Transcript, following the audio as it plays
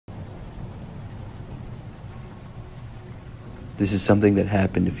This is something that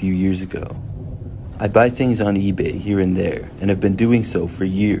happened a few years ago. I buy things on eBay here and there, and have been doing so for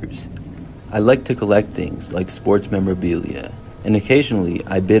years. I like to collect things like sports memorabilia, and occasionally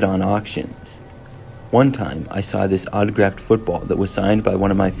I bid on auctions. One time I saw this autographed football that was signed by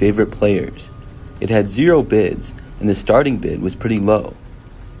one of my favorite players. It had 0 bids, and the starting bid was pretty low.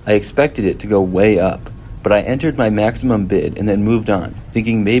 I expected it to go way up, but I entered my maximum bid and then moved on,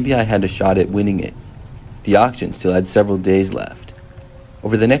 thinking maybe I had a shot at winning it. The auction still had several days left.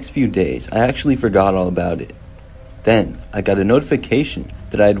 Over the next few days, I actually forgot all about it. Then, I got a notification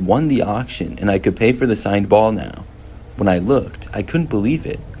that I had won the auction and I could pay for the signed ball now. When I looked, I couldn't believe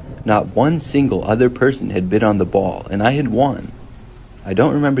it. Not one single other person had bid on the ball, and I had won. I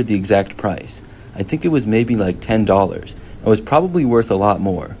don't remember the exact price. I think it was maybe like $10. It was probably worth a lot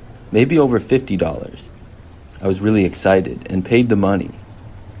more, maybe over $50. I was really excited and paid the money.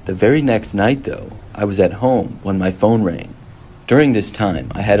 The very next night, though, I was at home when my phone rang. During this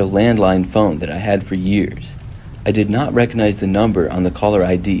time, I had a landline phone that I had for years. I did not recognize the number on the caller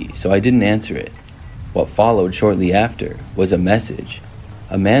ID, so I didn't answer it. What followed shortly after was a message.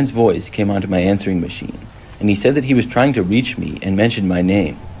 A man's voice came onto my answering machine, and he said that he was trying to reach me and mentioned my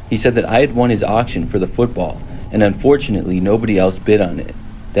name. He said that I had won his auction for the football, and unfortunately nobody else bid on it.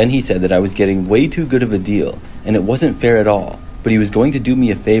 Then he said that I was getting way too good of a deal, and it wasn't fair at all, but he was going to do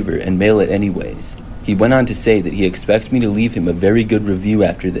me a favor and mail it anyways. He went on to say that he expects me to leave him a very good review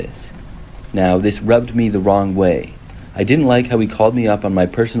after this. Now, this rubbed me the wrong way. I didn't like how he called me up on my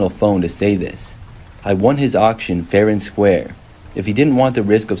personal phone to say this. I won his auction fair and square. If he didn't want the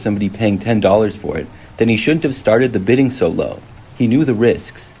risk of somebody paying $10 for it, then he shouldn't have started the bidding so low. He knew the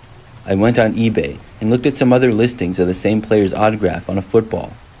risks. I went on eBay and looked at some other listings of the same player's autograph on a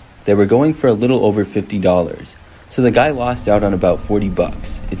football. They were going for a little over $50, so the guy lost out on about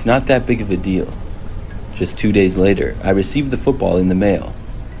 $40. It's not that big of a deal. Just 2 days later, I received the football in the mail.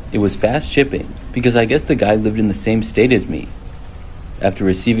 It was fast shipping, because I guess the guy lived in the same state as me. After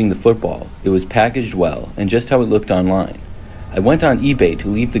receiving the football, it was packaged well and just how it looked online. I went on eBay to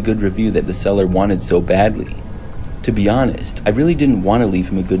leave the good review that the seller wanted so badly. To be honest, I really didn't want to leave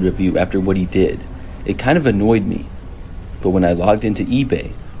him a good review after what he did. It kind of annoyed me. But when I logged into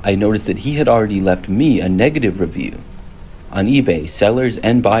eBay, I noticed that he had already left me a negative review. On eBay, sellers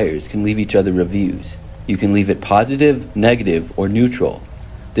and buyers can leave each other reviews. You can leave it positive, negative, or neutral.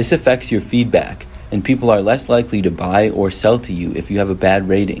 This affects your feedback, and people are less likely to buy or sell to you if you have a bad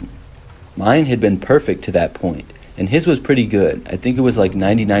rating. Mine had been perfect to that point, and his was pretty good. I think it was like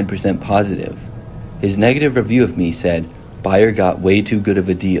 99% positive. His negative review of me said, "Buyer got way too good of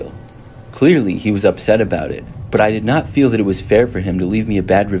a deal." Clearly, he was upset about it, but I did not feel that it was fair for him to leave me a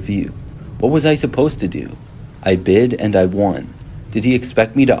bad review. What was I supposed to do? I bid and I won. Did he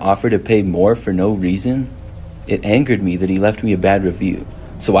expect me to offer to pay more for no reason? It angered me that he left me a bad review,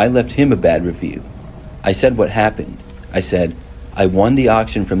 so I left him a bad review. I said what happened. I said, "I won the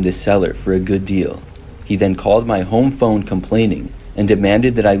auction from this seller for a good deal." He then called my home phone complaining and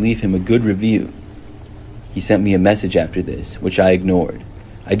demanded that I leave him a good review. He sent me a message after this, which I ignored.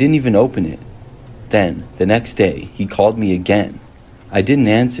 I didn't even open it. Then, the next day, he called me again. I didn't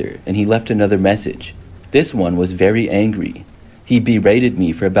answer, and he left another message. This one was very angry. He berated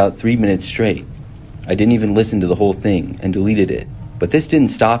me for about 3 minutes straight. I didn't even listen to the whole thing and deleted it. But this didn't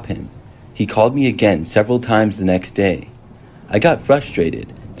stop him. He called me again several times the next day. I got frustrated,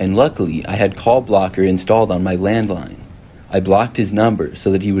 and luckily I had call blocker installed on my landline. I blocked his number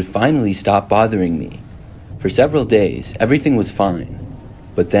so that he would finally stop bothering me. For several days, everything was fine.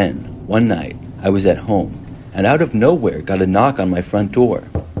 But then, one night, I was at home, and out of nowhere got a knock on my front door.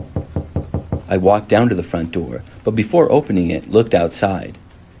 I walked down to the front door, but before opening it, looked outside.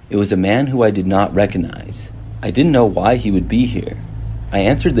 It was a man who I did not recognize. I didn't know why he would be here. I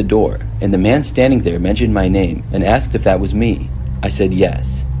answered the door, and the man standing there mentioned my name and asked if that was me. I said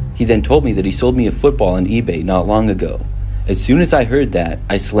yes. He then told me that he sold me a football on eBay not long ago. As soon as I heard that,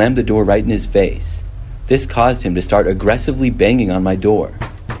 I slammed the door right in his face. This caused him to start aggressively banging on my door.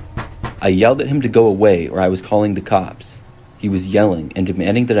 I yelled at him to go away or I was calling the cops. He was yelling and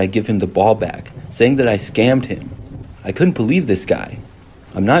demanding that I give him the ball back, saying that I scammed him. I couldn't believe this guy.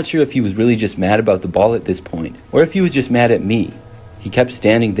 I'm not sure if he was really just mad about the ball at this point, or if he was just mad at me. He kept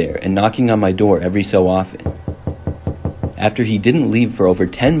standing there and knocking on my door every so often. After he didn't leave for over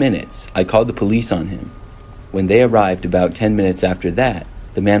 10 minutes, I called the police on him. When they arrived about 10 minutes after that,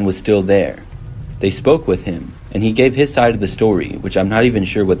 the man was still there. They spoke with him, and he gave his side of the story, which I'm not even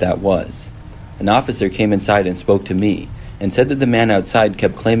sure what that was. An officer came inside and spoke to me, and said that the man outside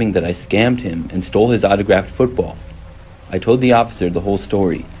kept claiming that I scammed him and stole his autographed football. I told the officer the whole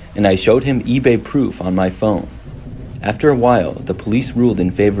story, and I showed him eBay proof on my phone. After a while, the police ruled in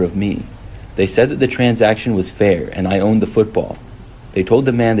favor of me. They said that the transaction was fair and I owned the football. They told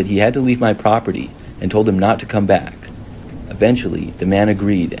the man that he had to leave my property and told him not to come back. Eventually, the man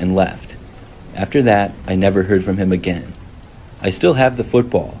agreed and left. After that, I never heard from him again. I still have the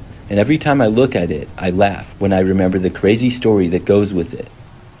football, and every time I look at it, I laugh when I remember the crazy story that goes with it.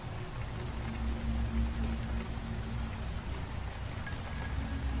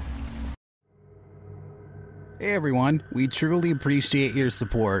 Hey everyone, we truly appreciate your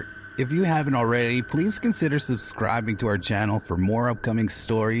support. If you haven't already, please consider subscribing to our channel for more upcoming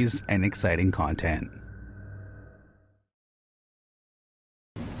stories and exciting content.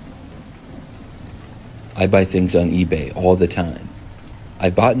 I buy things on eBay all the time.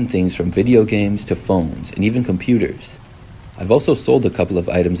 I've bought things from video games to phones and even computers. I've also sold a couple of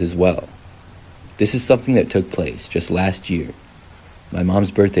items as well. This is something that took place just last year. My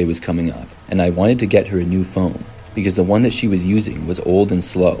mom's birthday was coming up, and I wanted to get her a new phone because the one that she was using was old and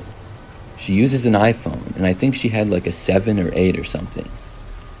slow. She uses an iPhone, and I think she had like a 7 or 8 or something.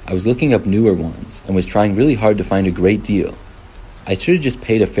 I was looking up newer ones and was trying really hard to find a great deal. I should have just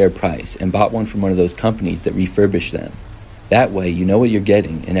paid a fair price and bought one from one of those companies that refurbish them. That way you know what you're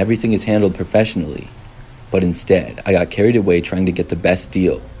getting and everything is handled professionally. But instead, I got carried away trying to get the best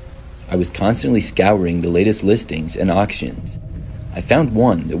deal. I was constantly scouring the latest listings and auctions. I found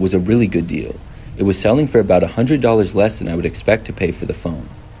one that was a really good deal. It was selling for about $100 less than I would expect to pay for the phone.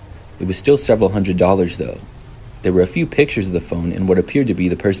 It was still several $100s though. There were a few pictures of the phone in what appeared to be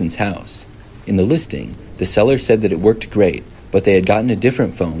the person's house. In the listing, the seller said that it worked great, but they had gotten a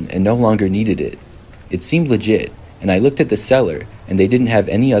different phone and no longer needed it. It seemed legit, and I looked at the seller and they didn't have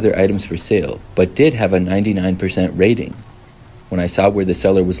any other items for sale, but did have a 99% rating. When I saw where the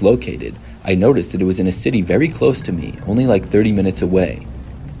seller was located, I noticed that it was in a city very close to me, only like 30 minutes away.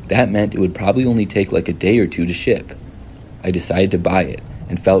 That meant it would probably only take like a day or two to ship. I decided to buy it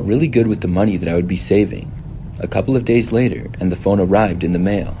and felt really good with the money that I would be saving. A couple of days later, and the phone arrived in the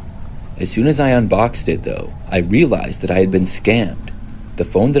mail. As soon as I unboxed it though, I realized that I had been scammed. The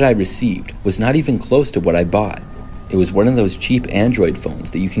phone that I received was not even close to what I bought. It was one of those cheap Android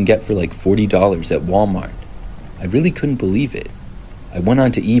phones that you can get for like $40 at Walmart. I really couldn't believe it. I went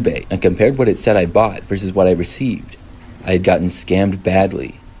onto eBay and compared what it said I bought versus what I received. I had gotten scammed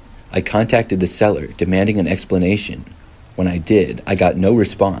badly. I contacted the seller, demanding an explanation. When I did, I got no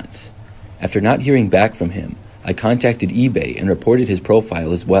response. After not hearing back from him, I contacted eBay and reported his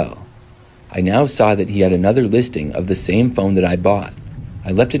profile as well. I now saw that he had another listing of the same phone that I bought.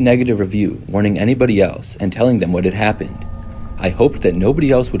 I left a negative review, warning anybody else and telling them what had happened. I hoped that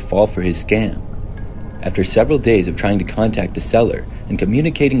nobody else would fall for his scam. After several days of trying to contact the seller and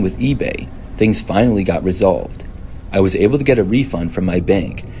communicating with eBay, things finally got resolved. I was able to get a refund from my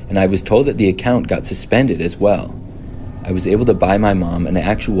bank, and I was told that the account got suspended as well. I was able to buy my mom an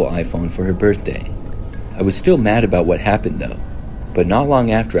actual iPhone for her birthday. I was still mad about what happened though, but not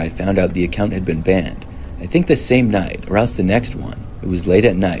long after I found out the account had been banned, I think the same night or else the next one. It was late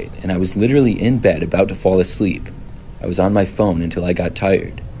at night and I was literally in bed about to fall asleep. I was on my phone until I got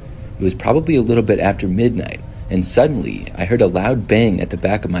tired. It was probably a little bit after midnight, and suddenly I heard a loud bang at the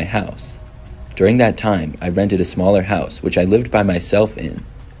back of my house. During that time, I rented a smaller house which I lived by myself in.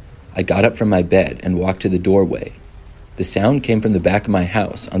 I got up from my bed and walked to the doorway. The sound came from the back of my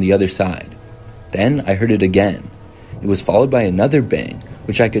house on the other side. Then I heard it again. It was followed by another bang,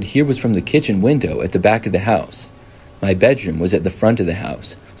 which I could hear was from the kitchen window at the back of the house. My bedroom was at the front of the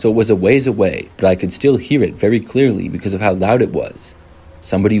house, so it was a ways away, but I could still hear it very clearly because of how loud it was.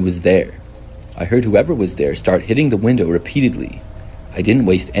 Somebody was there. I heard whoever was there start hitting the window repeatedly. I didn't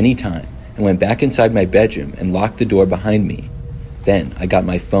waste any time and went back inside my bedroom and locked the door behind me. Then I got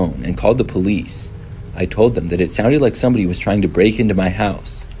my phone and called the police. I told them that it sounded like somebody was trying to break into my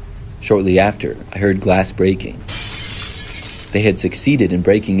house. Shortly after, I heard glass breaking. They had succeeded in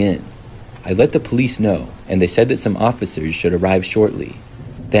breaking in. I let the police know, and they said that some officers should arrive shortly.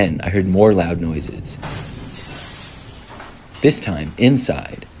 Then I heard more loud noises. This time,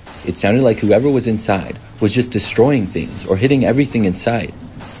 inside. It sounded like whoever was inside was just destroying things or hitting everything in sight.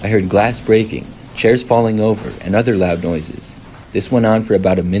 I heard glass breaking, chairs falling over, and other loud noises. This went on for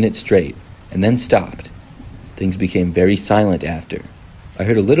about a minute straight, and then stopped. Things became very silent after. I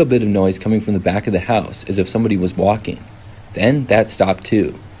heard a little bit of noise coming from the back of the house, as if somebody was walking. Then that stopped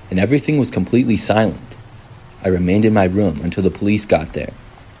too, and everything was completely silent. I remained in my room until the police got there.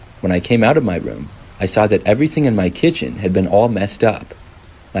 When I came out of my room, I saw that everything in my kitchen had been all messed up.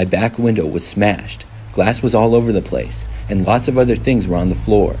 My back window was smashed, glass was all over the place, and lots of other things were on the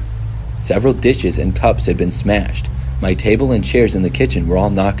floor. Several dishes and cups had been smashed. My table and chairs in the kitchen were all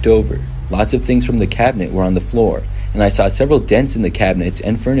knocked over. Lots of things from the cabinet were on the floor, and I saw several dents in the cabinets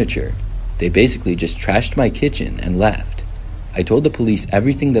and furniture. They basically just trashed my kitchen and left. I told the police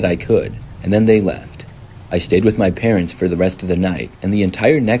everything that I could, and then they left. I stayed with my parents for the rest of the night and the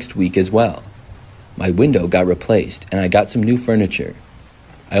entire next week as well. My window got replaced, and I got some new furniture.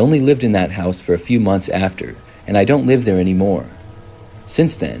 I only lived in that house for a few months after, and I don't live there anymore.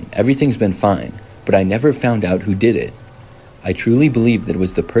 Since then, everything's been fine, but I never found out who did it. I truly believe that it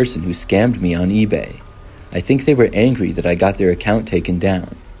was the person who scammed me on eBay. I think they were angry that I got their account taken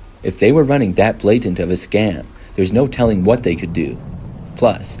down. If they were running that blatant of a scam, there's no telling what they could do.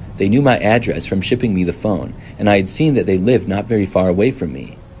 Plus, they knew my address from shipping me the phone, and I had seen that they lived not very far away from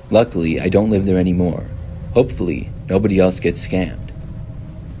me. Luckily, I don't live there anymore. Hopefully, nobody else gets scammed.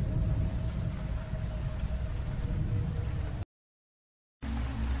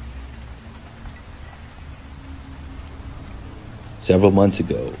 Several months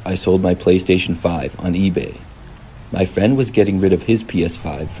ago, I sold my PlayStation 5 on eBay. My friend was getting rid of his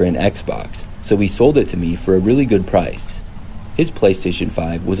PS5 for an Xbox, so he sold it to me for a really good price. His PlayStation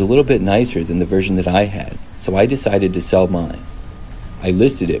 5 was a little bit nicer than the version that I had, so I decided to sell mine. I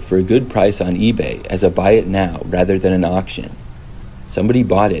listed it for a good price on eBay as a buy it now rather than an auction. Somebody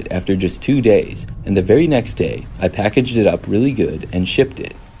bought it after just 2 days, and the very next day, I packaged it up really good and shipped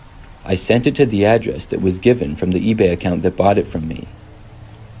it. I sent it to the address that was given from the eBay account that bought it from me.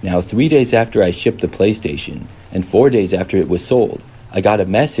 Now, 3 days after I shipped the PlayStation, and 4 days after it was sold, I got a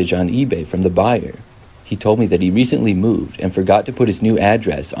message on eBay from the buyer. He told me that he recently moved and forgot to put his new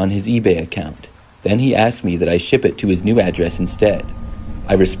address on his eBay account. Then he asked me that I ship it to his new address instead.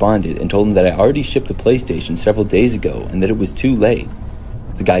 I responded and told him that I already shipped the PlayStation several days ago and that it was too late.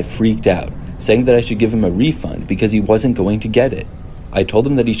 The guy freaked out, saying that I should give him a refund because he wasn't going to get it. I told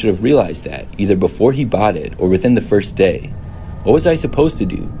him that he should have realized that, either before he bought it or within the first day. What was I supposed to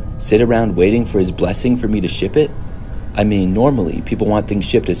do? Sit around waiting for his blessing for me to ship it? I mean, normally, people want things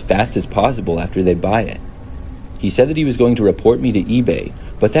shipped as fast as possible after they buy it. He said that he was going to report me to eBay,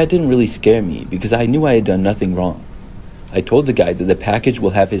 but that didn't really scare me because I knew I had done nothing wrong. I told the guy that the package will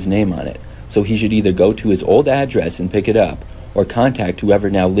have his name on it, so he should either go to his old address and pick it up, or contact whoever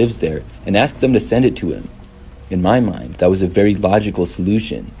now lives there and ask them to send it to him. In my mind, that was a very logical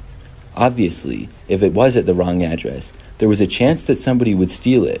solution. Obviously, if it was at the wrong address, there was a chance that somebody would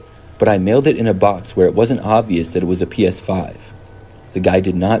steal it, but I mailed it in a box where it wasn't obvious that it was a PS5. The guy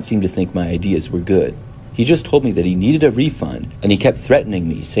did not seem to think my ideas were good. He just told me that he needed a refund, and he kept threatening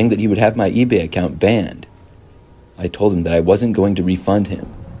me, saying that he would have my eBay account banned. I told him that I wasn't going to refund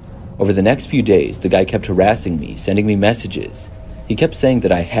him. Over the next few days, the guy kept harassing me, sending me messages. He kept saying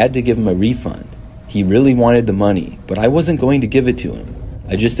that I had to give him a refund. He really wanted the money, but I wasn't going to give it to him.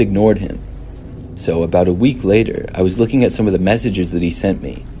 I just ignored him. So about a week later, I was looking at some of the messages that he sent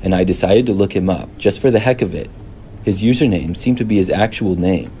me, and I decided to look him up, just for the heck of it. His username seemed to be his actual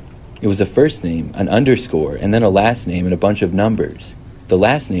name. It was a first name, an underscore, and then a last name and a bunch of numbers. The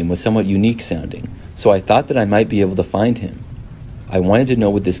last name was somewhat unique sounding, so I thought that I might be able to find him. I wanted to know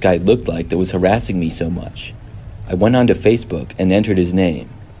what this guy looked like that was harassing me so much. I went onto Facebook and entered his name.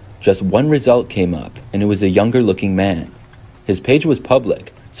 Just one result came up, and it was a younger looking man. His page was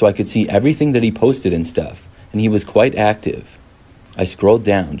public, so I could see everything that he posted and stuff, and he was quite active. I scrolled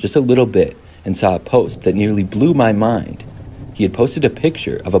down just a little bit and saw a post that nearly blew my mind. He had posted a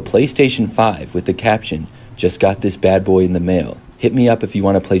picture of a PlayStation 5 with the caption, "Just got this bad boy in the mail. Hit me up if you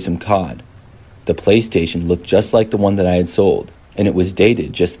want to play some COD." The PlayStation looked just like the one that I had sold, and it was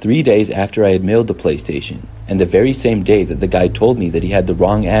dated just 3 days after I had mailed the PlayStation, and the very same day that the guy told me that he had the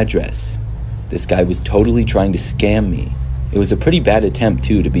wrong address. This guy was totally trying to scam me. It was a pretty bad attempt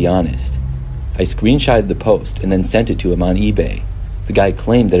too, to be honest. I screenshotted the post and then sent it to him on eBay. The guy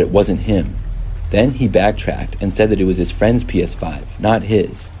claimed that it wasn't him. Then he backtracked and said that it was his friend's PS5, not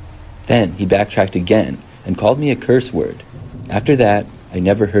his. Then he backtracked again and called me a curse word. After that, I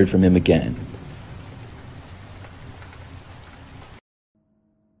never heard from him again.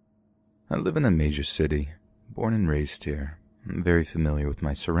 I live in a major city, born and raised here. I'm very familiar with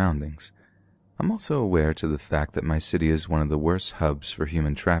my surroundings. I'm also aware to the fact that my city is one of the worst hubs for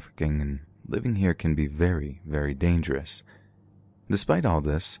human trafficking, and living here can be very, very dangerous. Despite all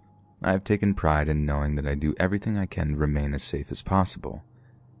this, I have taken pride in knowing that I do everything I can to remain as safe as possible.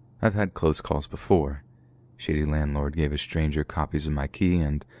 I've had close calls before. Shady landlord gave a stranger copies of my key,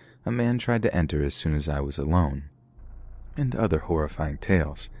 and a man tried to enter as soon as I was alone. And other horrifying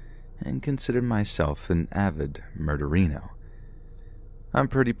tales, and consider myself an avid murderino. I'm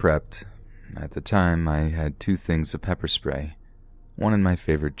pretty prepped. At the time, I had 2 things of pepper spray, one in my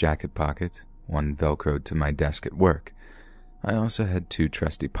favorite jacket pocket, one velcroed to my desk at work. I also had 2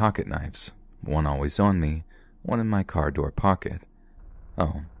 trusty pocket knives, one always on me, one in my car door pocket.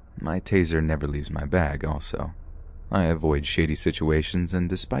 Oh, my taser never leaves my bag also. I avoid shady situations, and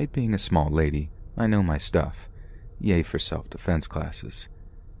despite being a small lady, I know my stuff. Yay for self-defense classes.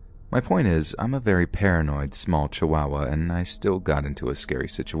 My point is, I'm a very paranoid small chihuahua, and I still got into a scary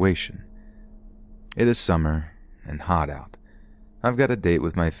situation. It is summer and hot out. I've got a date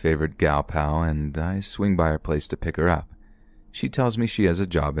with my favorite gal pal, and I swing by her place to pick her up. She tells me she has a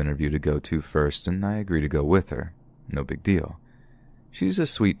job interview to go to first, and I agree to go with her. No big deal. She's a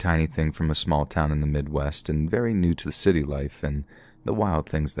sweet tiny thing from a small town in the Midwest and very new to the city life and the wild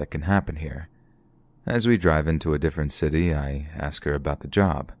things that can happen here. As we drive into a different city, I ask her about the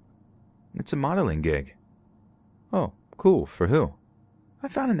job. It's a modeling gig. Oh, cool. For who? I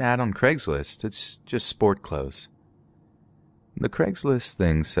found an ad on Craigslist. It's just sport clothes. The Craigslist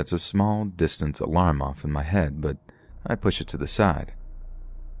thing sets a small distance alarm off in my head, but I push it to the side.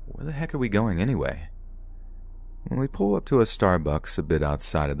 Where the heck are we going anyway? When we pull up to a Starbucks a bit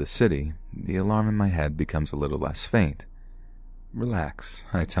outside of the city, the alarm in my head becomes a little less faint. Relax,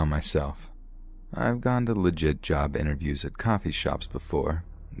 I tell myself. I've gone to legit job interviews at coffee shops before.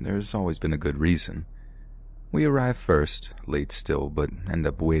 There's always been a good reason. We arrive first, late still, but end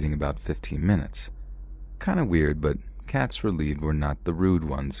up waiting about 15 minutes. Kinda weird, but Kat's relieved we're not the rude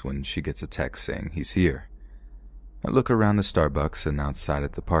ones when she gets a text saying he's here. I look around the Starbucks and outside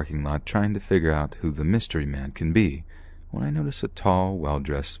at the parking lot trying to figure out who the mystery man can be when I notice a tall,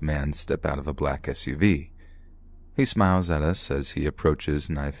 well-dressed man step out of a black SUV. He smiles at us as he approaches,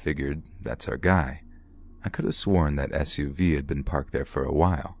 and I figured that's our guy. I could have sworn that SUV had been parked there for a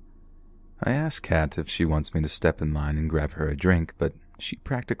while. I ask Kat if she wants me to step in line and grab her a drink, but she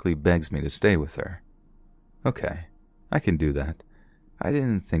practically begs me to stay with her. Okay, I can do that. I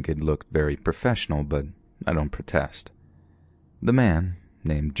didn't think it looked very professional, but I don't protest. The man,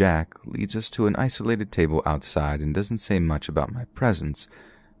 named Jack, leads us to an isolated table outside and doesn't say much about my presence,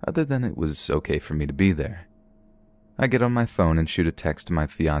 other than it was okay for me to be there. I get on my phone and shoot a text to my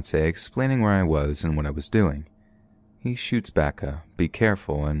fiancé explaining where I was and what I was doing. He shoots back a "be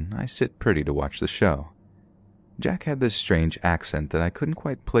careful," and I sit pretty to watch the show. Jack had this strange accent that I couldn't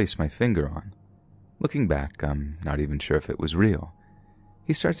quite place my finger on. Looking back, I'm not even sure if it was real.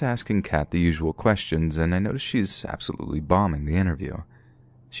 He starts asking Kat the usual questions, and I notice she's absolutely bombing the interview.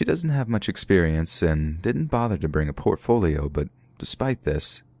 She doesn't have much experience and didn't bother to bring a portfolio, but despite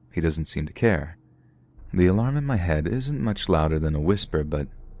this, he doesn't seem to care. The alarm in my head isn't much louder than a whisper, but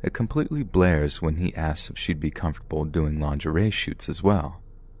it completely blares when he asks if she'd be comfortable doing lingerie shoots as well.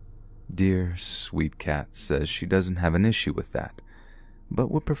 Dear, sweet Kat says she doesn't have an issue with that,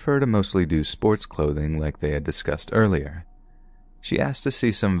 but would prefer to mostly do sports clothing like they had discussed earlier. She asks to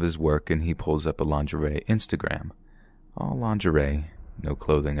see some of his work, and he pulls up a lingerie Instagram. All lingerie, no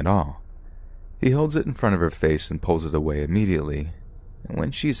clothing at all. He holds it in front of her face and pulls it away immediately, and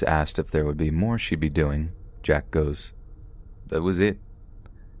when she's asked if there would be more she'd be doing, Jack goes, "That was it,"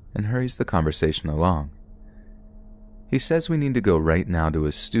 and hurries the conversation along. He says we need to go right now to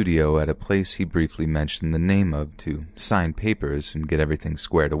his studio at a place he briefly mentioned the name of to sign papers and get everything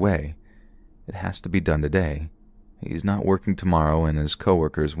squared away. It has to be done today. He's not working tomorrow, and his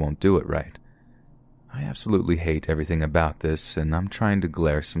coworkers won't do it right. I absolutely hate everything about this, and I'm trying to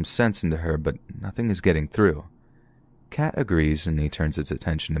glare some sense into her, but nothing is getting through. Kat agrees, and he turns his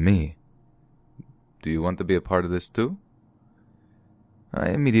attention to me. "Do you want to be a part of this too?" I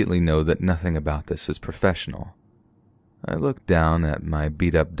immediately know that nothing about this is professional. I look down at my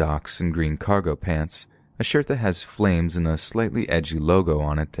beat-up docs and green cargo pants, a shirt that has flames and a slightly edgy logo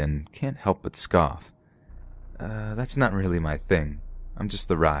on it, and can't help but scoff. That's not really my thing. I'm just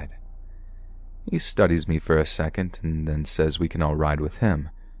the ride. He studies me for a second and then says we can all ride with him,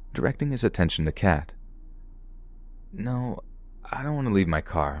 directing his attention to Kat. "No, I don't want to leave my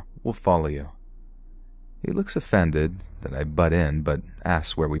car. We'll follow you." He looks offended that I butt in, but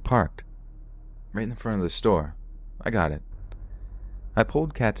asks where we parked. "Right in the front of the store. I got it." I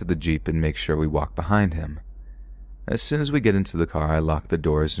pulled Kat to the Jeep and make sure we walk behind him. As soon as we get into the car, I lock the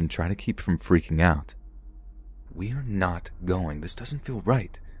doors and try to keep from freaking out. "We're not going. This doesn't feel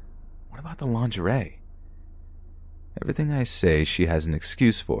right. What about the lingerie?" Everything I say, she has an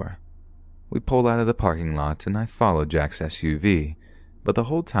excuse for. We pull out of the parking lot, and I follow Jack's SUV, but the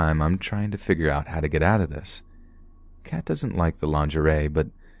whole time I'm trying to figure out how to get out of this. Kat doesn't like the lingerie, but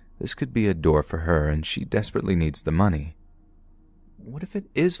this could be a door for her, and she desperately needs the money. What if it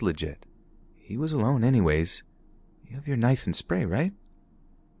is legit? He was alone anyways. You have your knife and spray, right?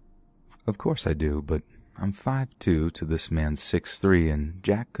 Of course I do, but I'm 5'2" to this man's 6'3", and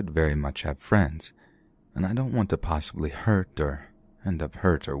Jack could very much have friends, and I don't want to possibly hurt or end up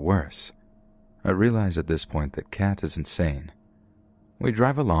hurt or worse. I realize at this point that Kat is insane. We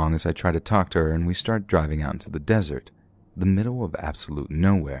drive along as I try to talk to her, and we start driving out into the desert, the middle of absolute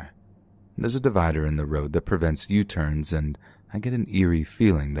nowhere. There's a divider in the road that prevents U-turns, and I get an eerie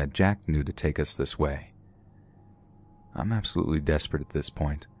feeling that Jack knew to take us this way. I'm absolutely desperate at this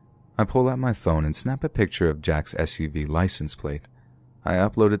point. I pull out my phone and snap a picture of Jack's SUV license plate. I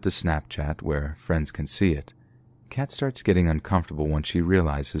upload it to Snapchat where friends can see it. Kat starts getting uncomfortable when she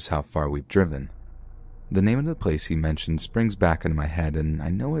realizes how far we've driven. The name of the place he mentioned springs back into my head, and I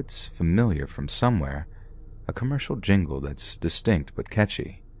know it's familiar from somewhere. A commercial jingle that's distinct but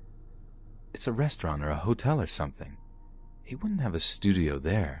catchy. It's a restaurant or a hotel or something. He wouldn't have a studio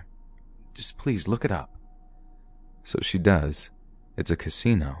there. Just please look it up. So she does. It's a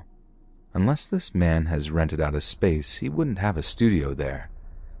casino. Unless this man has rented out a space, he wouldn't have a studio there.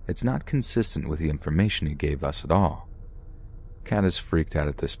 It's not consistent with the information he gave us at all. Kat is freaked out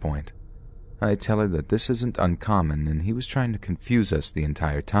at this point. I tell her that this isn't uncommon and he was trying to confuse us the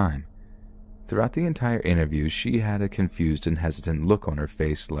entire time. Throughout the entire interview, she had a confused and hesitant look on her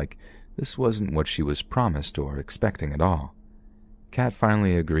face, like this wasn't what she was promised or expecting at all. Kat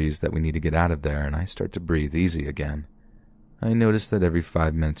finally agrees that we need to get out of there, and I start to breathe easy again. I notice that every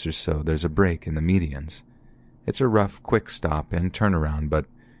 5 minutes or so there's a break in the medians. It's a rough, quick stop and turnaround, but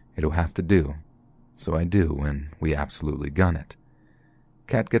it'll have to do. So I do, and we absolutely gun it.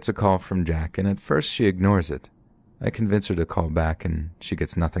 Kat gets a call from Jack, and at first she ignores it. I convince her to call back, and she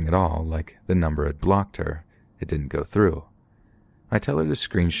gets nothing at all, like the number had blocked her. It didn't go through. I tell her to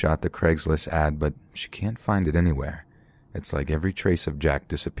screenshot the Craigslist ad, but she can't find it anywhere. It's like every trace of Jack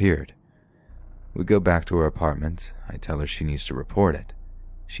disappeared. We go back to her apartment. I tell her she needs to report it.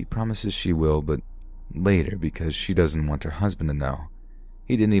 She promises she will, but later because she doesn't want her husband to know.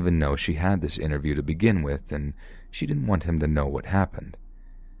 He didn't even know she had this interview to begin with, and she didn't want him to know what happened.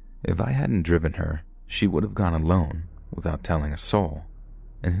 If I hadn't driven her, she would have gone alone, without telling a soul,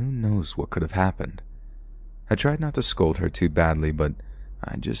 and who knows what could have happened. I tried not to scold her too badly, but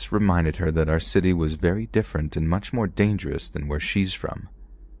I just reminded her that our city was very different and much more dangerous than where she's from.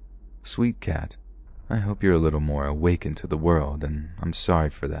 Sweet Kat, I hope you're a little more awakened to the world, and I'm sorry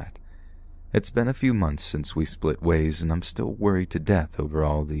for that. It's been a few months since we split ways, and I'm still worried to death over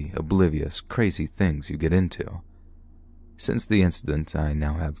all the oblivious, crazy things you get into. Since the incident, I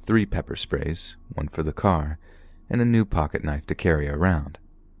now have 3 pepper sprays, 1 for the car, and a new pocket knife to carry around.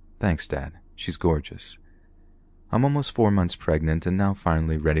 Thanks, Dad. She's gorgeous. I'm almost 4 months pregnant and now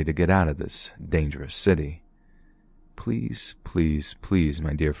finally ready to get out of this dangerous city. Please, please, please,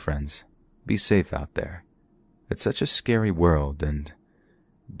 my dear friends, be safe out there. It's such a scary world, and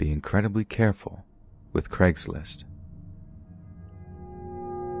be incredibly careful with Craigslist.